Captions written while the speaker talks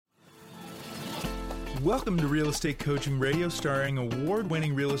Welcome to Real Estate Coaching Radio, starring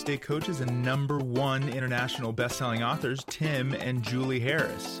award-winning real estate coaches and #1 international best-selling authors, Tim and Julie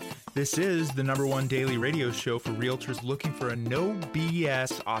Harris. This is the #1 daily radio show for realtors looking for a no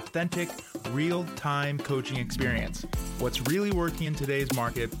BS, authentic, real-time coaching experience. What's really working in today's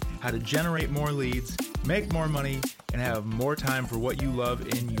market, how to generate more leads, make more money, and have more time for what you love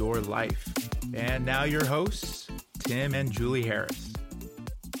in your life. And now your hosts, Tim and Julie Harris.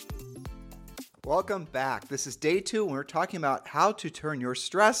 Welcome back. This is day 2, and we're talking about how to turn your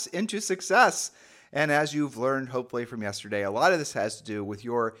stress into success. And as you've learned, hopefully from yesterday, a lot of this has to do with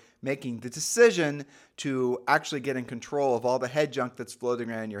your making the decision to actually get in control of all the head junk that's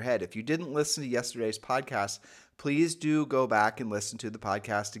floating around in your head. If you didn't listen to yesterday's podcast, please do go back and listen to the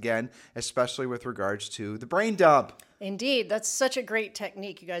podcast again, especially with regards to the brain dump. Indeed. That's such a great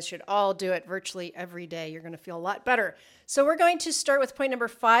technique. You guys should all do it virtually every day. You're going to feel a lot better. So we're going to start with point number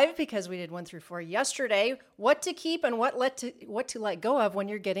 5 because we did 1 through 4 yesterday. What to keep and what to let go of when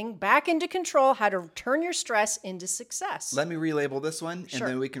you're getting back into control, how to turn your stress into success. Let me relabel this one, Sure. and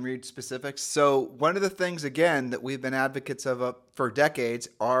then we can read specifics. So one of the things, again, that we've been advocates of for decades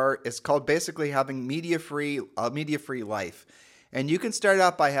is called basically having a media-free life. And you can start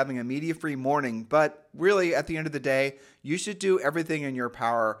out by having a media-free morning, but really at the end of the day, you should do everything in your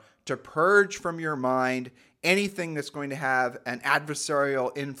power to purge from your mind anything that's going to have an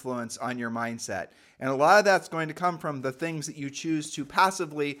adversarial influence on your mindset. And a lot of that's going to come from the things that you choose to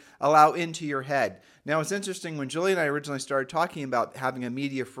passively allow into your head. Now, it's interesting, when Julie and I originally started talking about having a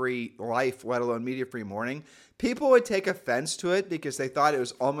media-free life, let alone media-free morning, people would take offense to it because they thought it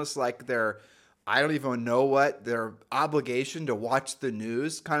was almost like their obligation to watch the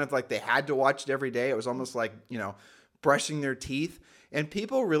news, kind of like they had to watch it every day. It was almost like, brushing their teeth. And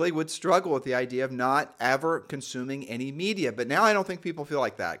people really would struggle with the idea of not ever consuming any media. But now I don't think people feel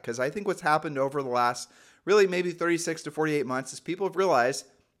like that, because I think what's happened over the last really maybe 36 to 48 months is people have realized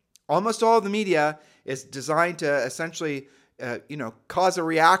almost all of the media is designed to essentially cause a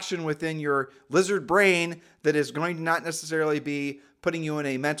reaction within your lizard brain that is going to not necessarily be putting you in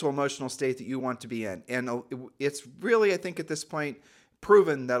a mental, emotional state that you want to be in. And it's really, I think at this point,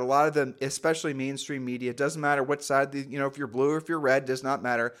 proven that a lot of them, especially mainstream media, doesn't matter what side, if you're blue or if you're red, does not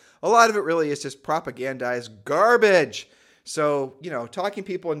matter. A lot of it really is just propagandized garbage. So, talking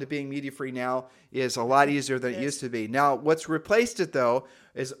people into being media-free now is a lot easier than it used to be. Now, what's replaced it, though,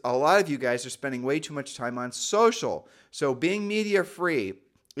 is a lot of you guys are spending way too much time on social. So being media-free,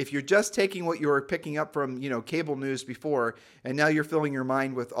 if you're just taking what you were picking up from, cable news before, and now you're filling your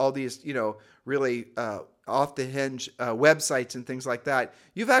mind with all these, really off the hinge websites and things like that,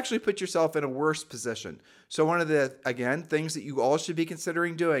 you've actually put yourself in a worse position. So one of the, again, things that you all should be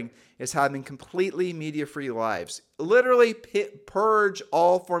considering doing is having completely media-free lives. Literally purge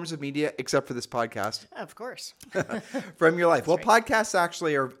all forms of media except for this podcast. Of course. From your life. Well, right. Podcasts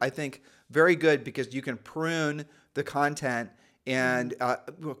actually are, I think, very good because you can prune the content. And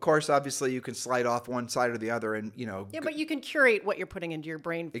of course, obviously, you can slide off one side or the other, and Yeah, but you can curate what you're putting into your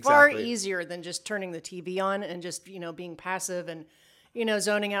brain far Exactly. easier than just turning the TV on and just being passive and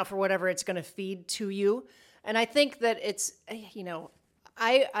zoning out for whatever it's going to feed to you. And I think that it's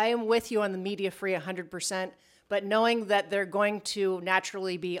I am with you on the media free 100%, but knowing that they're going to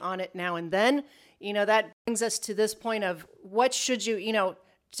naturally be on it now and then, that brings us to this point of what should you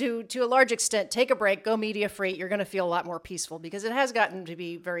To a large extent, take a break, go media free. You're going to feel a lot more peaceful because it has gotten to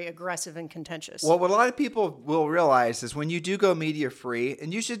be very aggressive and contentious. Well, what a lot of people will realize is when you do go media free,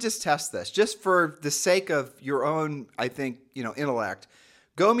 and you should just test this, just for the sake of your own, I think, intellect,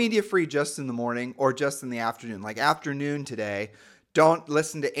 go media free just in the morning or just in the afternoon. Like afternoon today, don't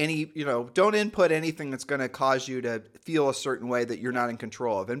listen to any, don't input anything that's going to cause you to feel a certain way that you're not in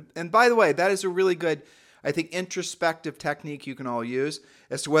control of. And by the way, that is a really good, I think, introspective technique you can all use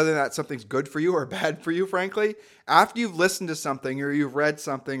as to whether or not something's good for you or bad for you, frankly. After you've listened to something or you've read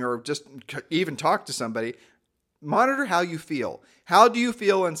something or just even talked to somebody, monitor how you feel. How do you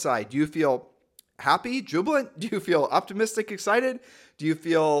feel inside? Do you feel happy, jubilant? Do you feel optimistic, excited? Do you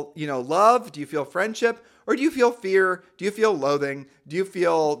feel, love? Do you feel friendship? Or do you feel fear? Do you feel loathing? Do you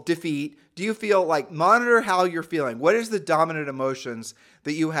feel defeat? Do you feel monitor how you're feeling? What is the dominant emotions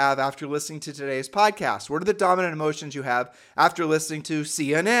that you have after listening to today's podcast? What are the dominant emotions you have after listening to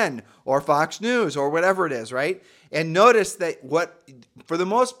CNN or Fox News or whatever it is, right? And notice that for the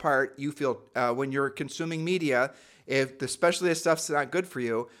most part, you feel when you're consuming media especially if stuff's not good for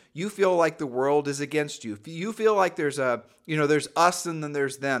you, you feel like the world is against you. You feel like there's there's us and then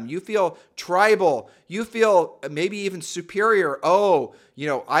there's them. You feel tribal. You feel maybe even superior. Oh,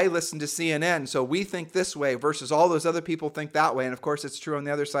 I listen to CNN, so we think this way versus all those other people think that way. And of course, it's true on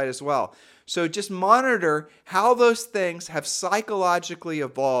the other side as well. So just monitor how those things have psychologically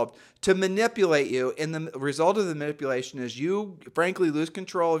evolved to manipulate you. And the result of the manipulation is you, frankly, lose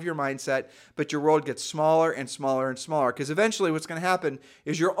control of your mindset, but your world gets smaller and smaller and smaller. Because eventually what's going to happen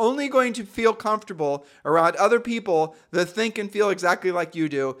is you're only going to feel comfortable around other people that think and feel exactly like you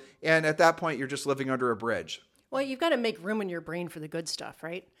do. And at that point, you're just living under a bridge. Well, you've got to make room in your brain for the good stuff,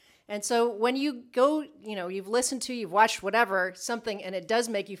 right? And so when you go, you've listened to, you've watched whatever, something, and it does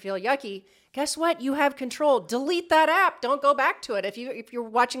make you feel yucky, guess what? You have control. Delete that app. Don't go back to it. If you're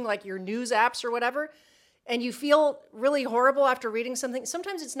watching like your news apps or whatever, and you feel really horrible after reading something,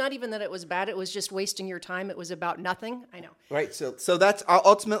 sometimes it's not even that it was bad. It was just wasting your time. It was about nothing. I know. Right. So that's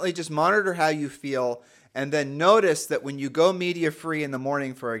ultimately just monitor how you feel. And then notice that when you go media free in the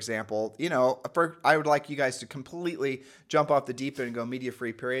morning, for example, I would like you guys to completely jump off the deep end and go media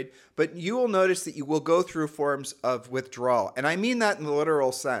free, period. But you will notice that you will go through forms of withdrawal. And I mean that in the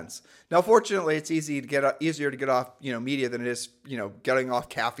literal sense. Now, fortunately, it's easier to get off, media than it is, getting off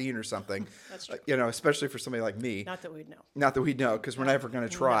caffeine or something. That's true. Especially for somebody like me. Not that we'd know. Not that we'd know, because we're never going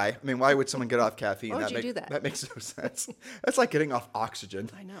to try. I mean, why would someone get off caffeine? Why would you do that? That makes no sense. That's like getting off oxygen.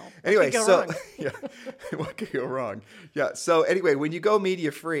 I know. Anyway, what could go wrong? Yeah, what could go wrong? Yeah. So anyway, when you go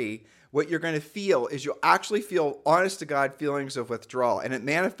media free, what you're going to feel is you'll actually feel honest to God feelings of withdrawal, and it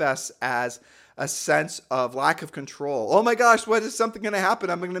manifests as a sense of lack of control. Oh my gosh, what is something going to happen?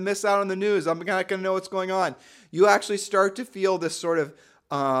 I'm going to miss out on the news. I'm not going to know what's going on. You actually start to feel this sort of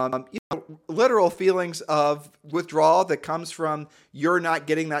literal feelings of withdrawal that comes from you're not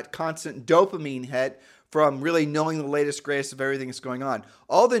getting that constant dopamine hit from really knowing the latest, greatest of everything that's going on.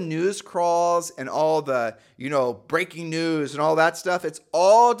 All the news crawls and all the, breaking news and all that stuff, it's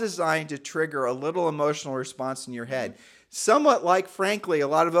all designed to trigger a little emotional response in your head. Somewhat like, frankly, a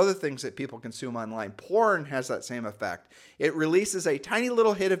lot of other things that people consume online. Porn has that same effect. It releases a tiny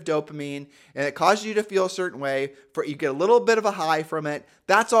little hit of dopamine, and it causes you to feel a certain way. You get a little bit of a high from it.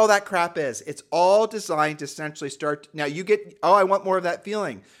 That's all that crap is. It's all designed to essentially start. Now you get, I want more of that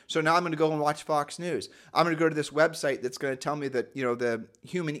feeling. So now I'm going to go and watch Fox News. I'm going to go to this website that's going to tell me that, the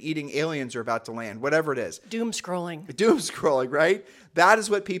human-eating aliens are about to land, whatever it is. Doom scrolling, right? That is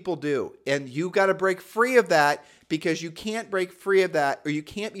what people do. And you got to break free of that, because you can't break free of that, or you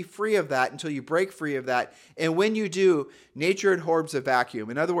can't be free of that until you break free of that. And when you do, nature abhors a vacuum.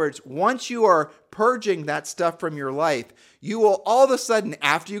 In other words, once you are purging that stuff from your life, you will all of a sudden,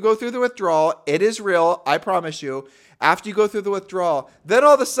 after you go through the withdrawal, it is real, I promise you, after you go through the withdrawal, then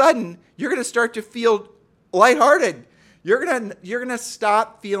all of a sudden, you're going to start to feel lighthearted. You're going to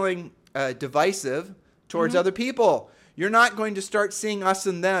stop feeling divisive towards other people. You're not going to start seeing us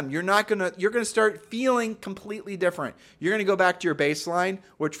and them. You're going to start feeling completely different. You're going to go back to your baseline,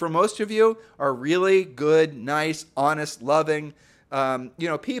 which for most of you are really good, nice, honest, loving,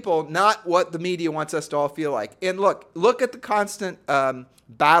 people, not what the media wants us to all feel like. And look at the constant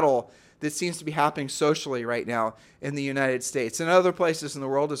battle that seems to be happening socially right now in the United States and other places in the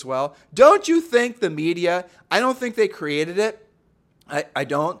world as well. Don't you think the media, I don't think they created it. I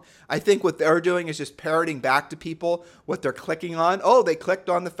don't. I think what they're doing is just parroting back to people what they're clicking on. Oh, they clicked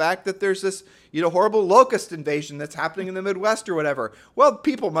on the fact that there's this, horrible locust invasion that's happening in the Midwest or whatever. Well,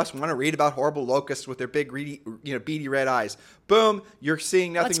 people must want to read about horrible locusts with their big, beady red eyes. Boom, you're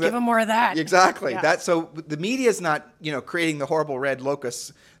seeing nothing. Let's give them more of that. Exactly. Yeah. So the media is not, creating the horrible red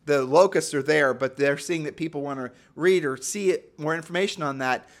locusts. The locusts are there, but they're seeing that people want to read or see more information on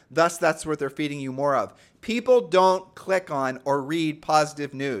that. Thus, that's what they're feeding you more of. People don't click on or read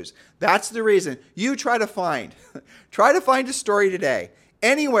positive news. That's the reason. You try to find a story today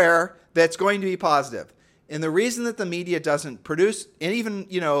anywhere that's going to be positive. And the reason that the media doesn't produce, and even,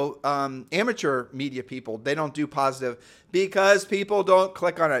 amateur media people, they don't do positive because people don't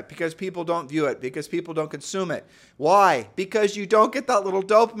click on it, because people don't view it, because people don't consume it. Why? Because you don't get that little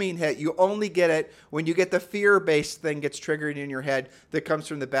dopamine hit. You only get it when you get the fear-based thing gets triggered in your head that comes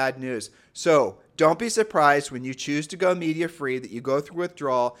from the bad news. So don't be surprised when you choose to go media-free that you go through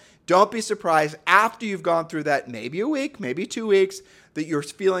withdrawal. Don't be surprised after you've gone through that, maybe a week, maybe 2 weeks, that you're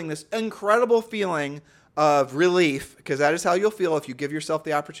feeling this incredible feeling of relief, because that is how you'll feel if you give yourself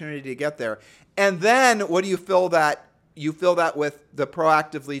the opportunity to get there. And then what do you fill that you fill that with the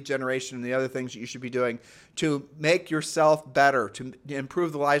proactive lead generation and the other things that you should be doing to make yourself better, to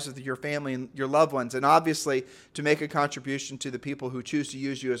improve the lives of your family and your loved ones, and obviously to make a contribution to the people who choose to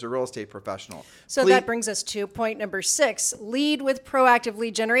use you as a real estate professional. So that brings us to point number 6, lead with proactive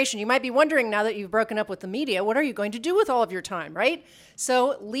lead generation. You might be wondering, now that you've broken up with the media, what are you going to do with all of your time, right?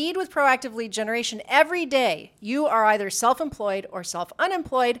 So lead with proactive lead generation. Every day, you are either self-employed or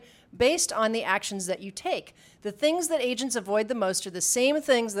self-unemployed based on the actions that you take. The things that agents avoid the most are the same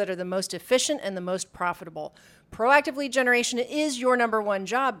things that are the most efficient and the most profitable. Proactive lead generation is your number one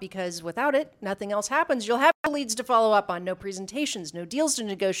job, because without it, nothing else happens. You'll have leads to follow up on, no presentations, no deals to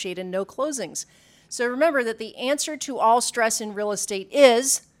negotiate, and no closings. So remember that the answer to all stress in real estate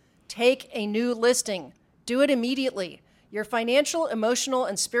is take a new listing. Do it immediately. Your financial, emotional,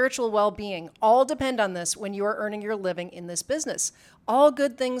 and spiritual well-being all depend on this when you are earning your living in this business. All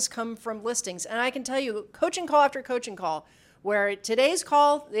good things come from listings. And I can tell you, coaching call after coaching call, where today's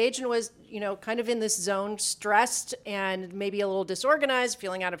call, the agent was, kind of in this zone, stressed and maybe a little disorganized,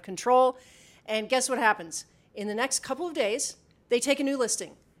 feeling out of control. And guess what happens? In the next couple of days, they take a new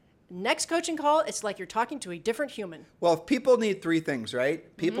listing. Next coaching call, it's like you're talking to a different human. Well, people need 3 things,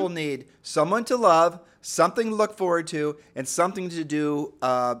 right? People need someone to love, something to look forward to, and something to do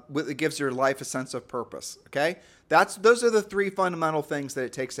that gives your life a sense of purpose, okay? Those are the 3 fundamental things that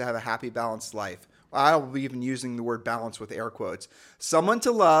it takes to have a happy, balanced life. I'll be even using the word balance with air quotes. Someone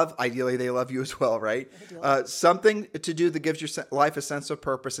to love, ideally they love you as well, right? Something to do that gives your life a sense of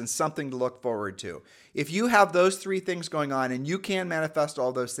purpose, and something to look forward to. If you have those 3 things going on and you can manifest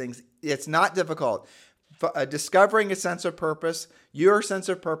all those things, it's not difficult. Discovering a sense of purpose. Your sense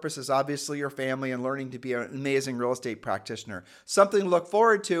of purpose is obviously your family and learning to be an amazing real estate practitioner. Something to look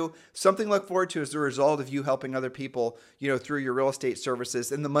forward to. Something to look forward to is the result of you helping other people, through your real estate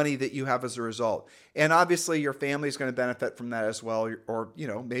services and the money that you have as a result. And obviously your family is going to benefit from that as well. Or,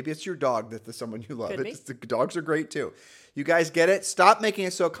 maybe it's your dog that's someone you love. The dogs are great too. You guys get it? Stop making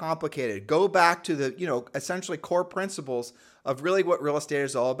it so complicated. Go back to the, essentially core principles of really what real estate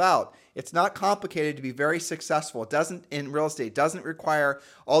is all about. It's not complicated to be very successful. In real estate, it doesn't require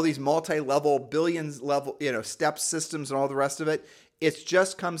all these multi-level, billions level, steps, systems, and all the rest of it. It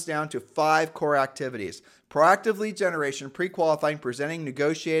just comes down to 5 core activities: proactive lead generation, pre-qualifying, presenting,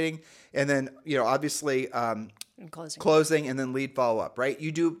 negotiating, and then, obviously, closing, and then lead follow-up, right?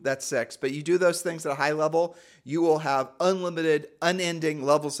 That's 6, but you do those things at a high level, you will have unlimited, unending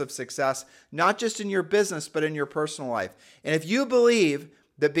levels of success, not just in your business, but in your personal life. And if you believe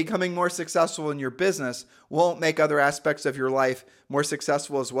that becoming more successful in your business won't make other aspects of your life more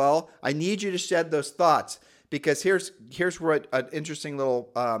successful as well, I need you to shed those thoughts, because here's what an interesting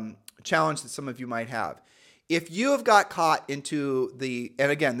little challenge that some of you might have. If you have got caught into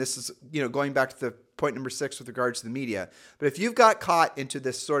and again, this is, going back to the point number 6 with regards to the media, but if you've got caught into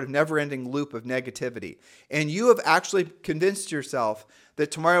this sort of never-ending loop of negativity, and you have actually convinced yourself that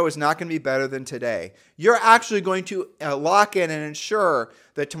tomorrow is not going to be better than today, you're actually going to lock in and ensure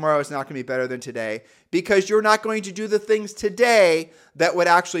that tomorrow is not going to be better than today, because you're not going to do the things today that would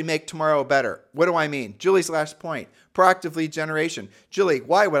actually make tomorrow better. What do I mean? Julie's last point, proactive lead generation. Julie,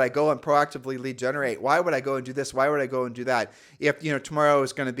 why would I go and proactively lead generate? Why would I go and do this? Why would I go and do that if, tomorrow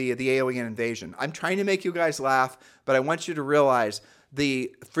is going to be the alien invasion? I'm trying to make you guys laugh, but I want you to realize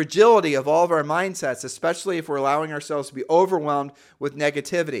the fragility of all of our mindsets, especially if we're allowing ourselves to be overwhelmed with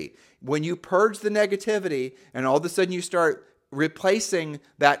negativity. When you purge the negativity and all of a sudden you start replacing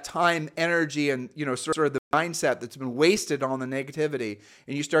that time, energy, and sort of the mindset that's been wasted on the negativity,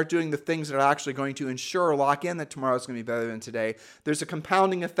 and you start doing the things that are actually going to ensure, lock in that tomorrow is going to be better than today, there's a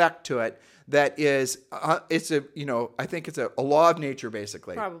compounding effect to it that is, I think it's a law of nature,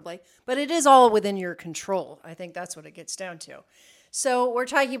 basically. Probably. But it is all within your control. I think that's what it gets down to. So we're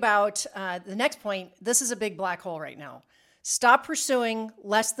talking about the next point. This is a big black hole right now. Stop pursuing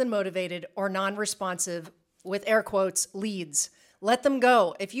less than motivated or non-responsive, with air quotes, leads. Let them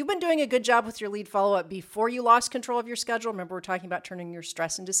go. If you've been doing a good job with your lead follow-up before you lost control of your schedule, remember we're talking about turning your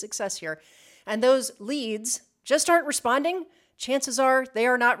stress into success here, and those leads just aren't responding, chances are they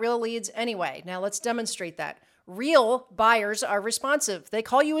are not real leads anyway. Now let's demonstrate that. Real buyers are responsive. They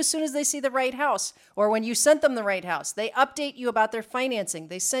call you as soon as they see the right house, or when you sent them the right house. They update you about their financing.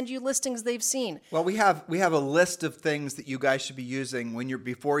 They send you listings they've seen. Well, we have a list of things that you guys should be using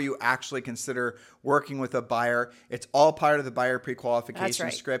before you actually consider working with a buyer. It's all part of the buyer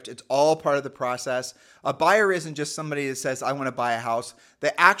pre-qualification script. It's all part of the process. A buyer isn't just somebody that says, I want to buy a house.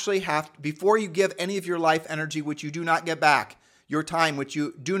 They actually have to, before you give any of your life energy, which you do not get back, your time, which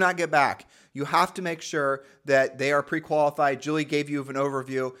you do not get back, you have to make sure that they are pre-qualified. Julie gave you an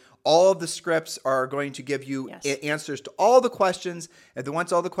overview. All of the scripts are going to give you answers to all the questions. And then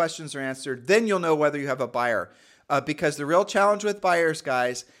once all the questions are answered, then you'll know whether you have a buyer. Because the real challenge with buyers,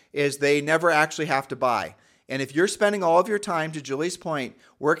 guys, is they never actually have to buy. And if you're spending all of your time, to Julie's point,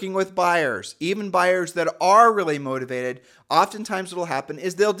 working with buyers, even buyers that are really motivated, oftentimes what will happen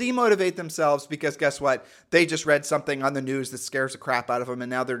is they'll demotivate themselves because guess what? They just read something on the news that scares the crap out of them, and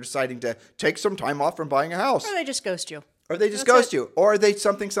now they're deciding to take some time off from buying a house. Or they just ghost you. Or they just ghost you. Or they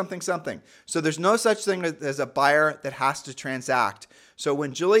something. So there's no such thing as a buyer that has to transact. So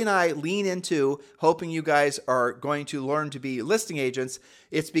when Julie and I lean into hoping you guys are going to learn to be listing agents,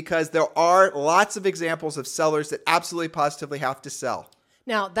 it's because there are lots of examples of sellers that absolutely positively have to sell.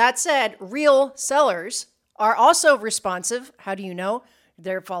 Now, that said, real sellers are also responsive. How do you know?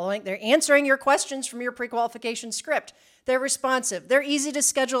 They're answering your questions from your pre-qualification script. They're responsive. They're easy to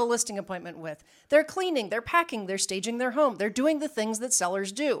schedule a listing appointment with. They're cleaning, they're packing, they're staging their home. They're doing the things that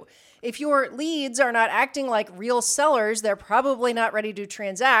sellers do. If your leads are not acting like real sellers, they're probably not ready to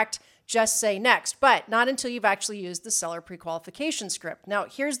transact. Just say next, but not until you've actually used the seller pre-qualification script. Now,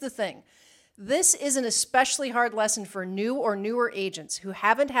 here's the thing. This is an especially hard lesson for new or newer agents who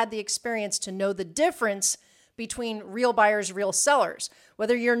haven't had the experience to know the difference between real buyers, real sellers.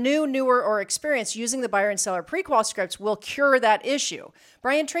 Whether you're new, newer, or experienced, using the buyer and seller pre-qual scripts will cure that issue.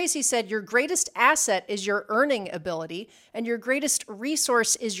 Brian Tracy said, your greatest asset is your earning ability, and your greatest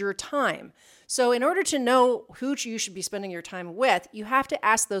resource is your time. So in order to know who you should be spending your time with, you have to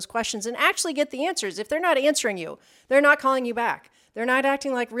ask those questions and actually get the answers. If they're not answering you, they're not calling you back. They're not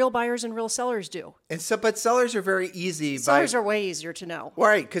acting like real buyers and real sellers do. But sellers are very easy. Sellers are way easier to know.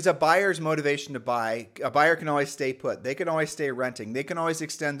 Right, because a buyer's motivation to buy, a buyer can always stay put. They can always stay renting. They can always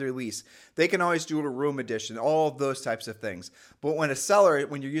extend their lease. They can always do a room addition, all of those types of things. But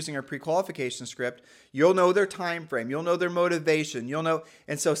when you're using a pre-qualification script, you'll know their time frame. You'll know their motivation.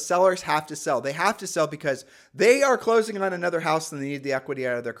 And so sellers have to sell. They have to sell because they are closing on another house and they need the equity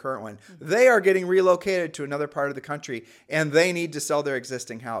out of their current one. Mm-hmm. They are getting relocated to another part of the country and they need to sell their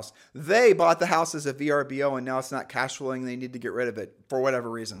existing house. They bought the house as a VRBO and now it's not cash flowing. They need to get rid of it for whatever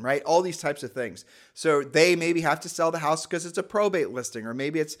reason, right? All these types of things. So they maybe have to sell the house because it's a probate listing, or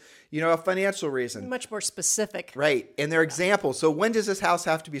maybe it's, a financial reason. Much more specific. Right. And they're examples. So when does this house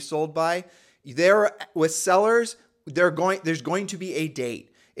have to be sold by? With sellers, there's going to be a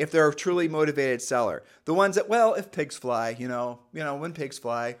date if they're a truly motivated seller. The ones that, if pigs fly, when pigs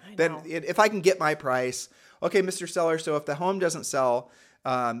fly, then if I can get my price, okay, Mr. Seller, so if the home doesn't sell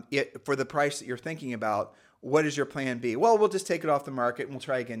for the price that you're thinking about, what is your plan B? Well, we'll just take it off the market and we'll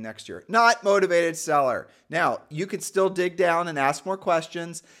try again next year. Not motivated seller. Now, you can still dig down and ask more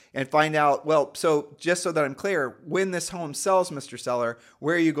questions and find out, so just so that I'm clear, when this home sells, Mr. Seller,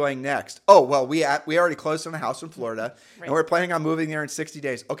 where are you going next? Oh, well, we already closed on a house in Florida, right, and we're planning on moving there in 60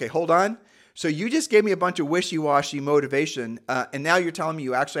 days. Okay, hold on. So you just gave me a bunch of wishy-washy motivation, and now you're telling me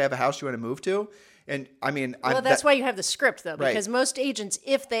you actually have a house you want to move to? And that's why you have the script, though, because right. Most agents,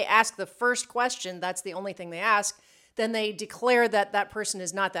 if they ask the first question, that's the only thing they ask, then they declare that person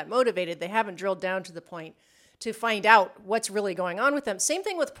is not that motivated. They haven't drilled down to the point to find out what's really going on with them. Same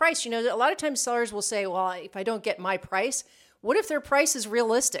thing with price. A lot of times sellers will say, well, if I don't get my price, what if their price is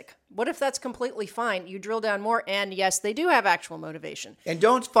realistic? What if that's completely fine? You drill down more, and yes, they do have actual motivation. And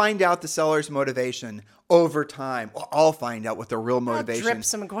don't find out the seller's motivation over time. Well, I'll find out what their real motivation is. I'll drip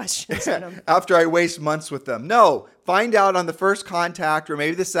some questions in them. After I waste months with them. No, find out on the first contact or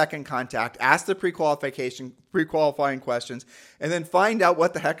maybe the second contact. Ask the pre-qualifying questions, and then find out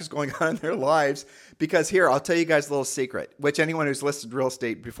what the heck is going on in their lives. Because here, I'll tell you guys a little secret, which anyone who's listed real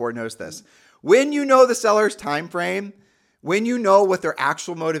estate before knows this. When you know the seller's time frame, when you know what their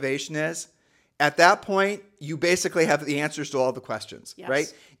actual motivation is, at that point, you basically have the answers to all the questions, yes,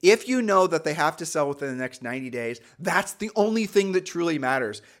 right? If you know that they have to sell within the next 90 days, that's the only thing that truly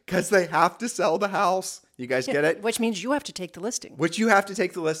matters because they have to sell the house. You guys get it? Which means you have to take the listing. Which you have to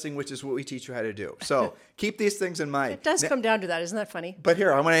take the listing, which is what we teach you how to do. So keep these things in mind. It does come down to that. Isn't that funny? But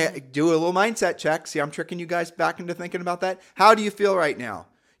here, I'm going to do a little mindset check. See, I'm tricking you guys back into thinking about that. How do you feel right now?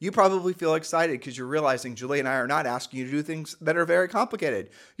 You probably feel excited because you're realizing Julie and I are not asking you to do things that are very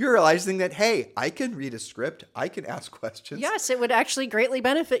complicated. You're realizing that, hey, I can read a script. I can ask questions. Yes, it would actually greatly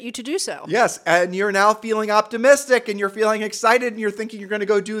benefit you to do so. Yes, and you're now feeling optimistic and you're feeling excited and you're thinking you're going to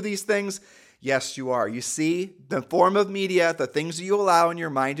go do these things. Yes, you are. You see, the form of media, the things that you allow in your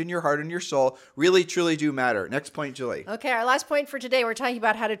mind and your heart and your soul really, truly do matter. Next point, Julie. Okay, our last point for today, we're talking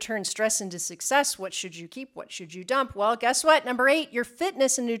about how to turn stress into success. What should you keep? What should you dump? Well, guess what? Number 8, your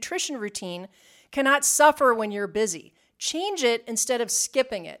fitness and nutrition routine cannot suffer when you're busy. Change it instead of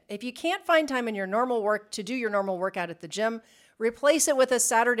skipping it. If you can't find time in your normal work to do your normal workout at the gym, Replace it with a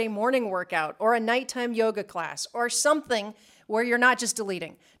Saturday morning workout or a nighttime yoga class or something where you're not just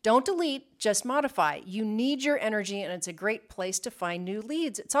deleting. Don't delete, just modify. You need your energy, and it's a great place to find new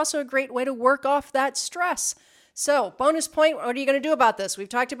leads. It's also a great way to work off that stress. So, bonus point, what are you going to do about this? We've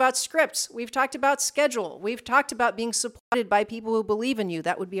talked about scripts. We've talked about schedule. We've talked about being supported by people who believe in you.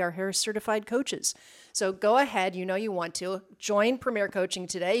 That would be our Harris certified coaches. So go ahead, you know you want to. Join Premier Coaching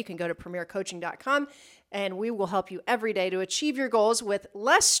today. You can go to premiercoaching.com, and we will help you every day to achieve your goals with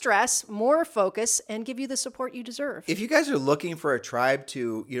less stress, more focus, and give you the support you deserve. If you guys are looking for a tribe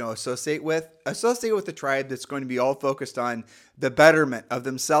to, associate with a tribe that's going to be all focused on the betterment of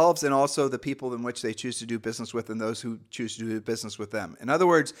themselves and also the people in which they choose to do business with and those who choose to do business with them. In other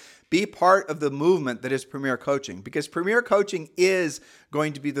words, be part of the movement that is Premier Coaching, because Premier Coaching is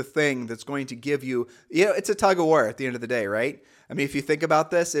going to be the thing that's going to give you, it's a tug of war at the end of the day, right? I mean, if you think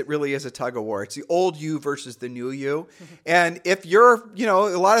about this, it really is a tug of war. It's the old you versus the new you. And if you're,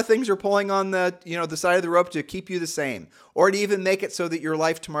 a lot of things are pulling on the, the side of the rope to keep you the same, or to even make it so that your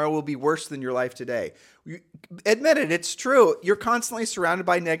life tomorrow will be worse than your life today. Admit it, it's true. You're constantly surrounded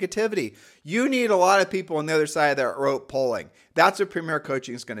by negativity. You need a lot of people on the other side of that rope pulling. That's what Premier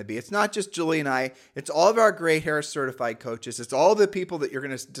Coaching is going to be. It's not just Julie and I. It's all of our great Harris certified coaches. It's all the people that you're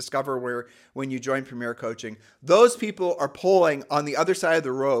going to discover when you join Premier Coaching. Those people are pulling on the other side of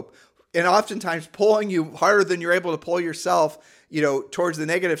the rope, and oftentimes pulling you harder than you're able to pull yourself, towards the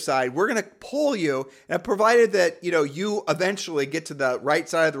negative side. We're going to pull you, and provided that, you eventually get to the right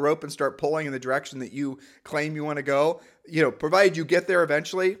side of the rope and start pulling in the direction that you claim you want to go, provided you get there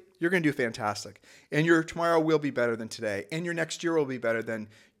eventually, you're going to do fantastic. And your tomorrow will be better than today. And your next year will be better than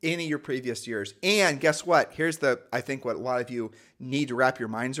any of your previous years. And guess what? Here's I think what a lot of you need to wrap your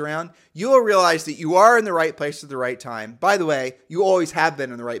minds around. You will realize that you are in the right place at the right time. By the way, you always have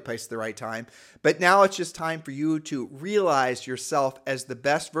been in the right place at the right time. But now it's just time for you to realize yourself as the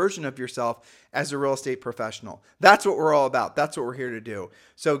best version of yourself as a real estate professional. That's what we're all about. That's what we're here to do.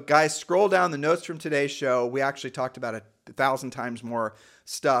 So guys, scroll down the notes from today's show. We actually talked about 1,000 times more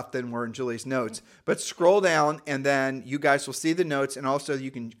stuff than were in Julie's notes. But scroll down, and then you guys will see the notes, and also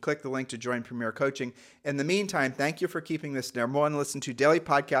you can click the link to join Premier Coaching. In the meantime, thank you for keeping this number one listen to daily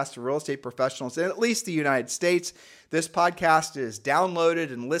podcast for real estate professionals in at least the United States. This podcast is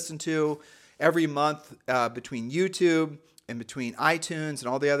downloaded and listened to every month between YouTube and between iTunes and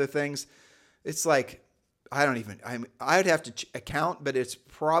all the other things. It's like, I would have to account, but it's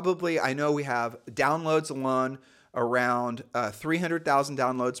probably, I know we have downloads alone around 300,000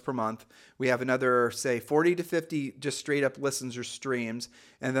 downloads per month. We have another, say, 40 to 50 just straight up listens or streams.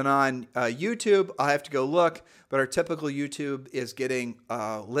 And then on YouTube, I'll have to go look, but our typical YouTube is getting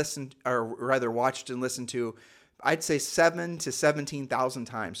listened, or rather watched and listened to, I'd say 7,000 to 17,000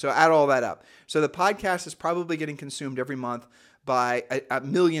 times. So add all that up. So the podcast is probably getting consumed every month by a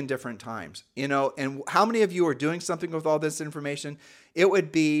million different times, and how many of you are doing something with all this information? It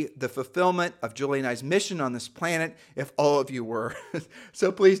would be the fulfillment of Julie and I's mission on this planet if all of you were.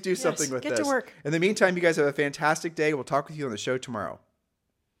 So please do something with this. Get to work. In the meantime, you guys have a fantastic day. We'll talk with you on the show tomorrow.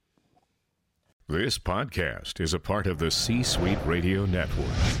 This podcast is a part of the C-Suite Radio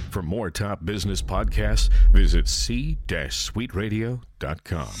Network. For more top business podcasts, visit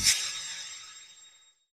c-suiteradio.com.